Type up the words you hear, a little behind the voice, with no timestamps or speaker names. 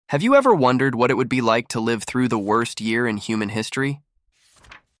Have you ever wondered what it would be like to live through the worst year in human history?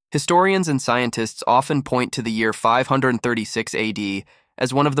 Historians and scientists often point to the year 536 AD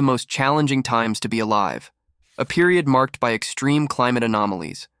as one of the most challenging times to be alive, a period marked by extreme climate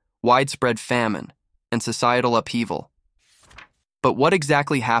anomalies, widespread famine, and societal upheaval. But what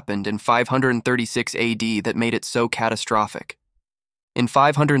exactly happened in 536 AD that made it so catastrophic? In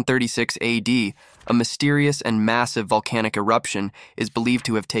 536 AD, a mysterious and massive volcanic eruption is believed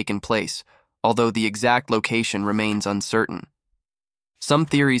to have taken place, although the exact location remains uncertain. Some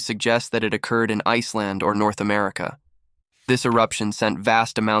theories suggest that it occurred in Iceland or North America. This eruption sent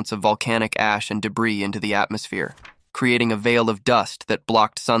vast amounts of volcanic ash and debris into the atmosphere, creating a veil of dust that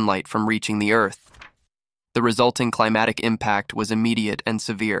blocked sunlight from reaching the Earth. The resulting climatic impact was immediate and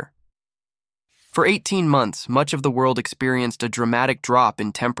severe. For 18 months, much of the world experienced a dramatic drop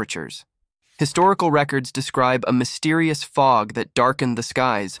in temperatures. Historical records describe a mysterious fog that darkened the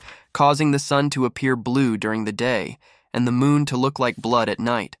skies, causing the sun to appear blue during the day and the moon to look like blood at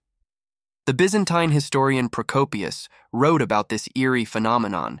night. The Byzantine historian Procopius wrote about this eerie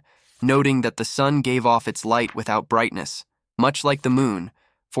phenomenon, noting that the sun gave off its light without brightness, much like the moon,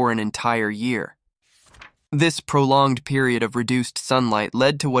 for an entire year. This prolonged period of reduced sunlight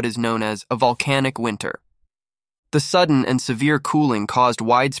led to what is known as a volcanic winter. The sudden and severe cooling caused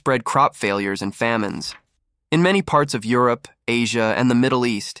widespread crop failures and famines. In many parts of Europe, Asia, and the Middle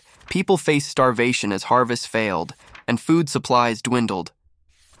East, people faced starvation as harvests failed and food supplies dwindled.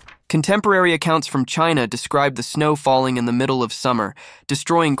 Contemporary accounts from China describe the snow falling in the middle of summer,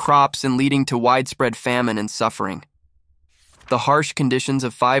 destroying crops and leading to widespread famine and suffering. The harsh conditions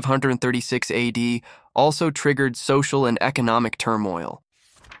of 536 AD also triggered social and economic turmoil.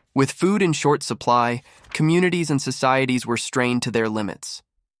 With food in short supply, communities and societies were strained to their limits.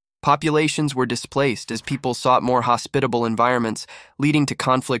 Populations were displaced as people sought more hospitable environments, leading to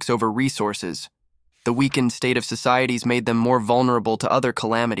conflicts over resources. The weakened state of societies made them more vulnerable to other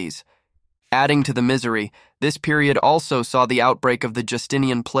calamities. Adding to the misery, this period also saw the outbreak of the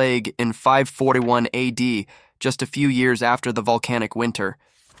Justinian Plague in 541 AD, just a few years after the volcanic winter.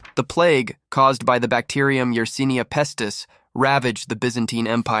 The plague, caused by the bacterium Yersinia pestis, ravaged the Byzantine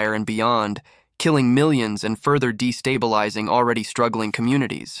Empire and beyond, killing millions and further destabilizing already struggling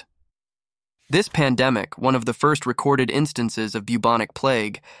communities. This pandemic, one of the first recorded instances of bubonic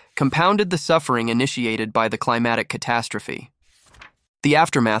plague, compounded the suffering initiated by the climatic catastrophe. The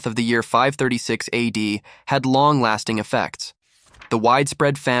aftermath of the year 536 AD had long-lasting effects. The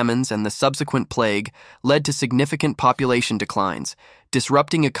widespread famines and the subsequent plague led to significant population declines,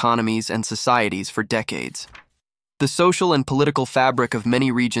 disrupting economies and societies for decades. The social and political fabric of many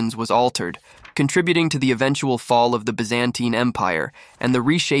regions was altered, contributing to the eventual fall of the Byzantine Empire and the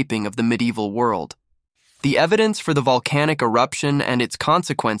reshaping of the medieval world. The evidence for the volcanic eruption and its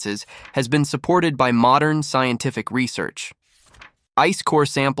consequences has been supported by modern scientific research. Ice core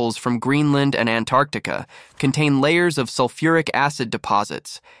samples from Greenland and Antarctica contain layers of sulfuric acid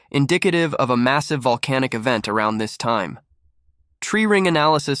deposits, indicative of a massive volcanic event around this time. Tree ring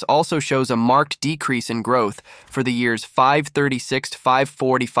analysis also shows a marked decrease in growth for the years 536 to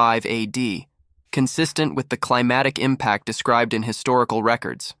 545 AD, consistent with the climatic impact described in historical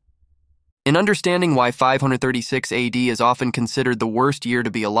records. In understanding why 536 AD is often considered the worst year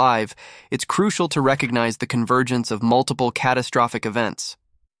to be alive, it's crucial to recognize the convergence of multiple catastrophic events.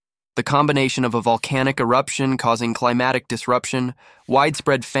 The combination of a volcanic eruption causing climatic disruption,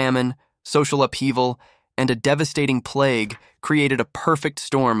 widespread famine, social upheaval, and a devastating plague created a perfect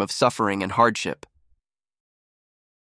storm of suffering and hardship.